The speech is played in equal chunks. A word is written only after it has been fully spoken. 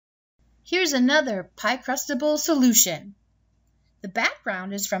Here's another pie-crustable solution. The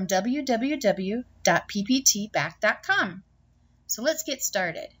background is from www.pptback.com. So let's get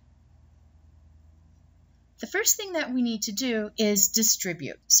started. The first thing that we need to do is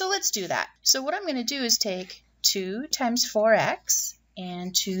distribute. So let's do that. So what I'm going to do is take 2 times 4x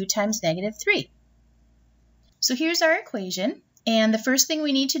and 2 times negative 3. So here's our equation. And the first thing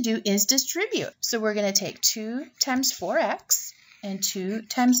we need to do is distribute. So we're going to take 2 times 4x and 2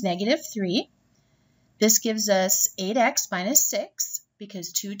 times negative 3. This gives us 8x minus 6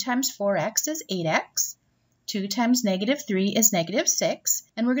 because 2 times 4x is 8x. 2 times negative 3 is negative 6.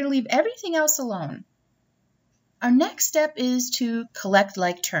 And we're going to leave everything else alone. Our next step is to collect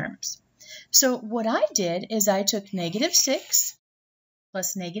like terms. So what I did is I took negative 6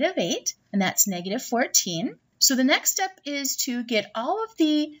 plus negative 8, and that's negative 14. So the next step is to get all of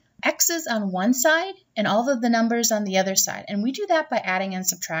the x's on one side and all of the numbers on the other side. And we do that by adding and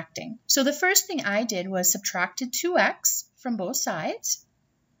subtracting. So the first thing I did was subtracted 2x from both sides.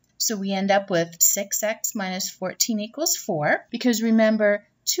 So we end up with 6x minus 14 equals 4, because remember,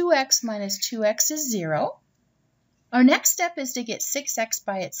 2x minus 2x is 0. Our next step is to get 6x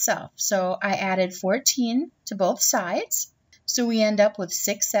by itself. So I added 14 to both sides. So we end up with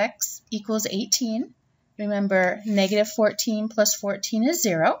 6x equals 18. Remember, negative 14 plus 14 is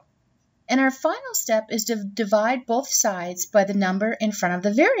 0. And our final step is to divide both sides by the number in front of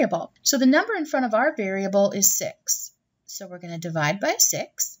the variable. So the number in front of our variable is 6. So we're going to divide by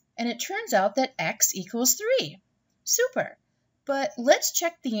 6. And it turns out that x equals 3. Super. But let's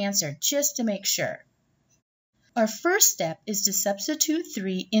check the answer just to make sure. Our first step is to substitute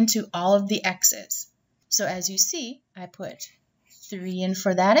 3 into all of the x's. So as you see, I put 3 in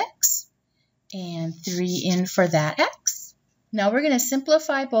for that x and 3 in for that x. Now we're going to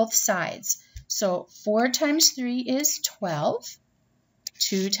simplify both sides. So 4 times 3 is 12.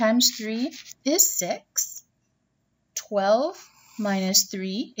 2 times 3 is 6. 12 minus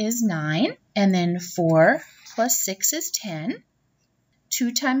 3 is 9. And then 4 plus 6 is 10.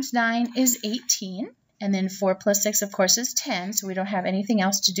 2 times 9 is 18. And then 4 plus 6, of course, is 10, so we don't have anything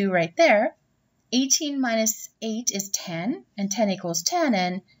else to do right there. 18 minus 8 is 10, and 10 equals 10,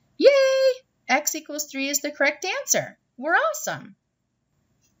 and yay! X equals 3 is the correct answer. We're awesome!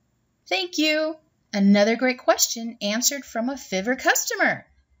 Thank you! Another great question answered from a fiverr customer.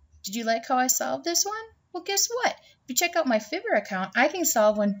 Did you like how I solved this one? Well, guess what? If you check out my fiverr account, I can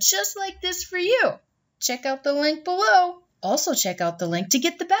solve one just like this for you. Check out the link below. Also check out the link to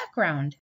get the background.